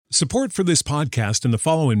Support for this podcast and the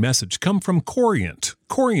following message come from Corient.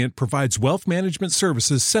 Corient provides wealth management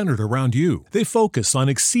services centered around you. They focus on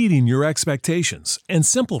exceeding your expectations and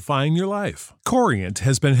simplifying your life. Corient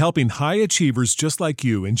has been helping high achievers just like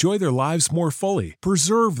you enjoy their lives more fully,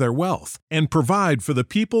 preserve their wealth, and provide for the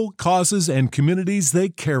people, causes, and communities they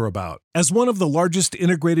care about. As one of the largest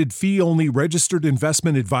integrated fee-only registered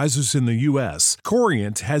investment advisors in the U.S.,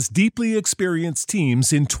 Corient has deeply experienced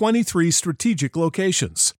teams in 23 strategic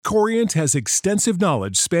locations. Corient has extensive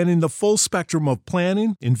knowledge spanning the full spectrum of planning,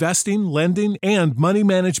 investing, lending, and money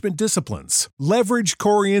management disciplines. Leverage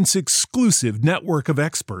Corient's exclusive network of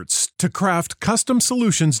experts to craft custom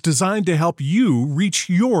solutions designed to help you reach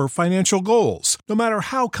your financial goals, no matter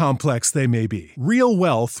how complex they may be. Real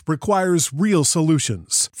wealth requires real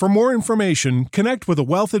solutions. For more information, connect with a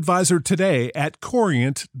wealth advisor today at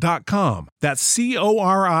Corient.com. That's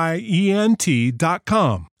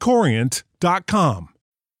Corient.com. Corient.com.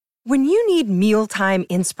 When you need mealtime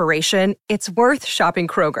inspiration, it's worth shopping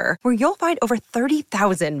Kroger, where you'll find over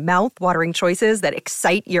 30,000 mouth-watering choices that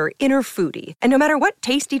excite your inner foodie. And no matter what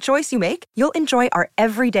tasty choice you make, you'll enjoy our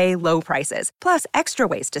everyday low prices, plus extra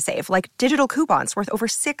ways to save, like digital coupons worth over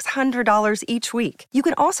 $600 each week. You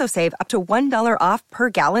can also save up to $1 off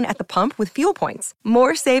per gallon at the pump with fuel points.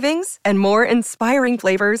 More savings and more inspiring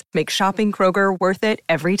flavors make shopping Kroger worth it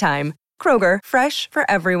every time. Kroger, fresh for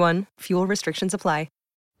everyone. Fuel restrictions apply.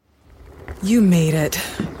 You made it.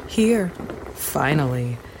 Here.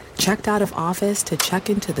 Finally. Checked out of office to check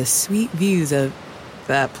into the sweet views of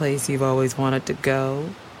that place you've always wanted to go.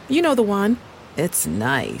 You know the one. It's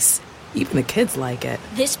nice. Even the kids like it.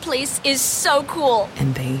 This place is so cool.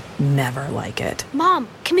 And they never like it. Mom,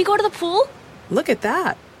 can we go to the pool? Look at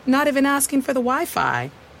that. Not even asking for the Wi-Fi.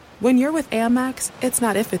 When you're with Amex, it's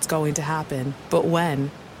not if it's going to happen, but when.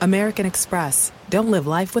 American Express. Don't live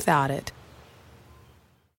life without it.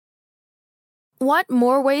 Want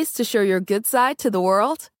more ways to show your good side to the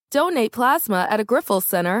world? Donate plasma at a Grifols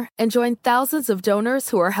Center and join thousands of donors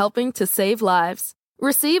who are helping to save lives.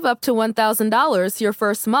 Receive up to $1,000 your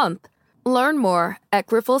first month. Learn more at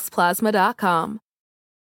grifolsplasma.com.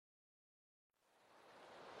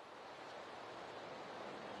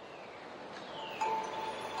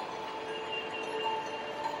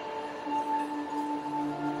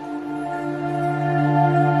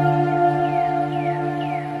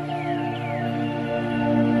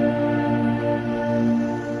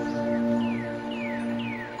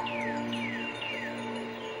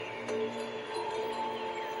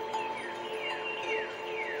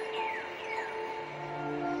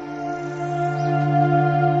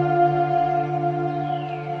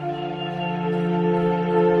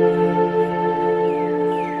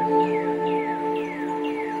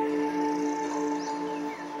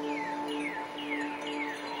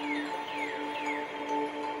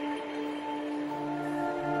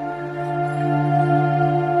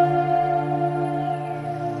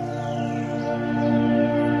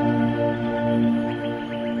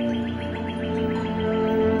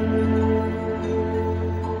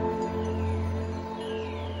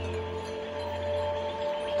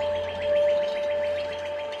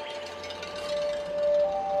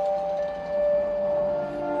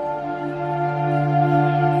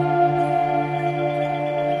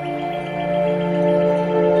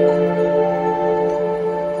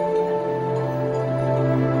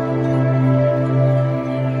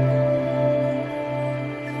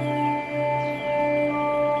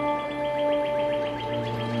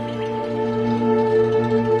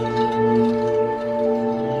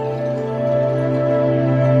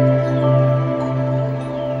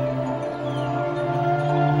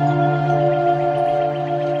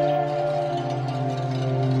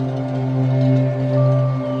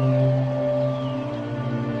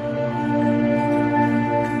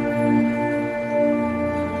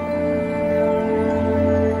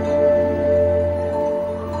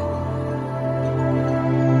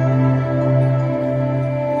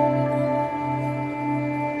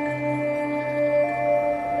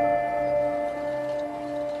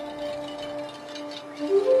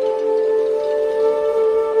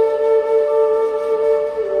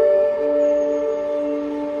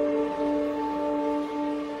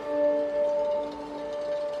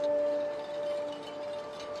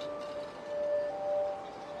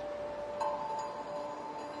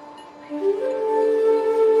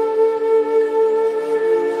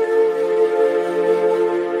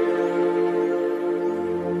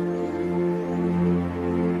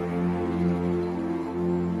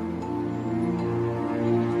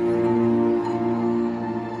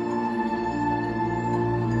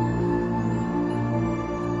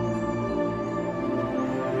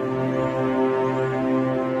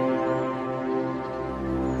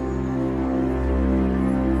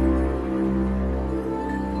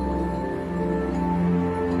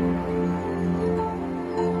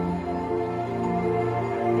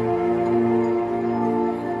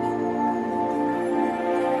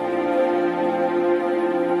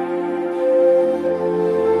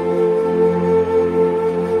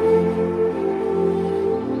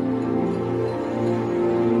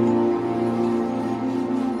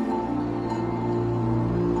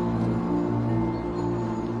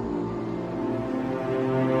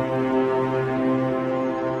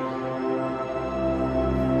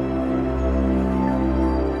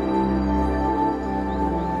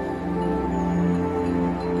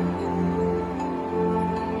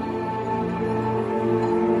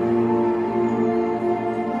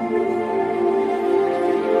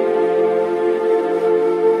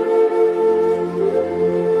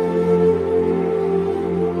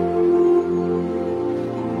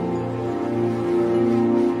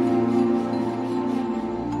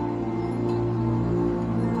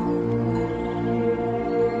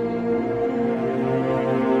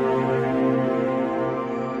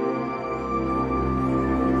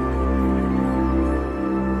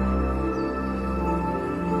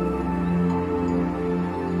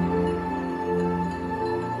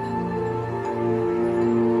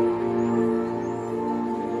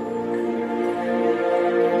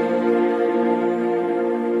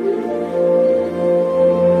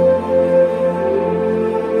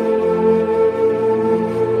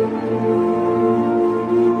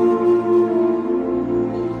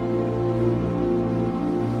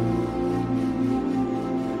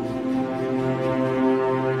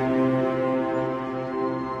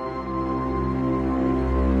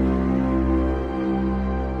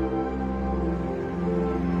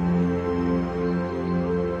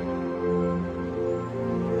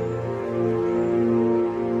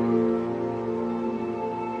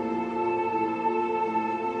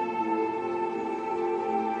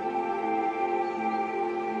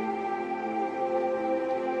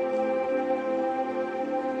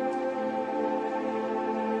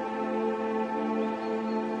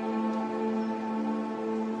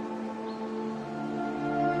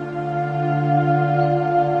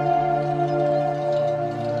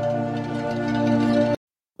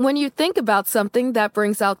 When you think about something that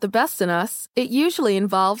brings out the best in us, it usually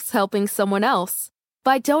involves helping someone else.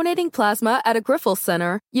 By donating plasma at a Grifols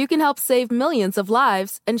Center, you can help save millions of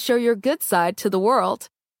lives and show your good side to the world.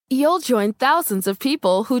 You'll join thousands of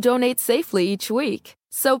people who donate safely each week,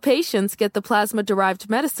 so patients get the plasma-derived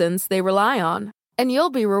medicines they rely on. And you'll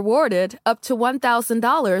be rewarded up to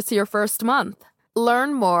 $1,000 your first month.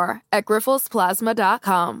 Learn more at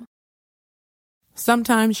grifolsplasma.com.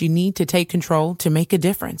 Sometimes you need to take control to make a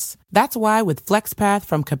difference. That's why with FlexPath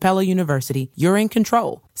from Capella University, you're in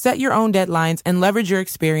control. Set your own deadlines and leverage your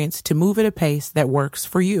experience to move at a pace that works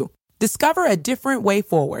for you. Discover a different way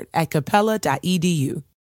forward at capella.edu.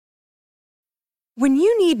 When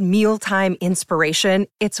you need mealtime inspiration,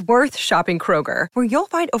 it's worth shopping Kroger, where you'll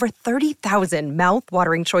find over 30,000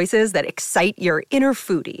 mouth-watering choices that excite your inner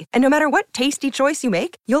foodie. And no matter what tasty choice you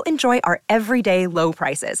make, you'll enjoy our everyday low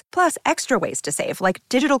prices, plus extra ways to save, like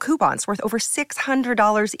digital coupons worth over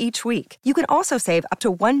 $600 each week. You can also save up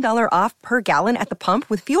to $1 off per gallon at the pump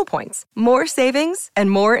with fuel points. More savings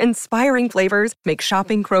and more inspiring flavors make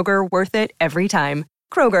shopping Kroger worth it every time.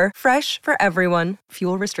 Kroger, fresh for everyone.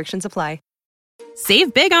 Fuel restrictions apply.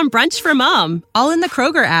 Save big on brunch for mom, all in the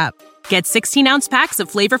Kroger app. Get 16-ounce packs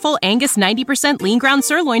of flavorful Angus 90% lean ground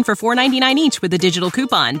sirloin for $4.99 each with a digital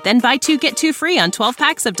coupon. Then buy 2, get 2 free on 12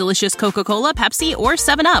 packs of delicious Coca-Cola, Pepsi, or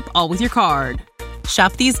 7-Up, all with your card.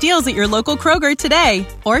 Shop these deals at your local Kroger today,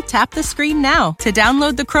 or tap the screen now to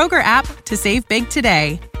download the Kroger app to save big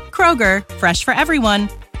today. Kroger, fresh for everyone.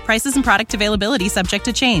 Prices and product availability subject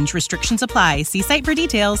to change. Restrictions apply. See site for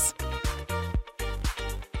details.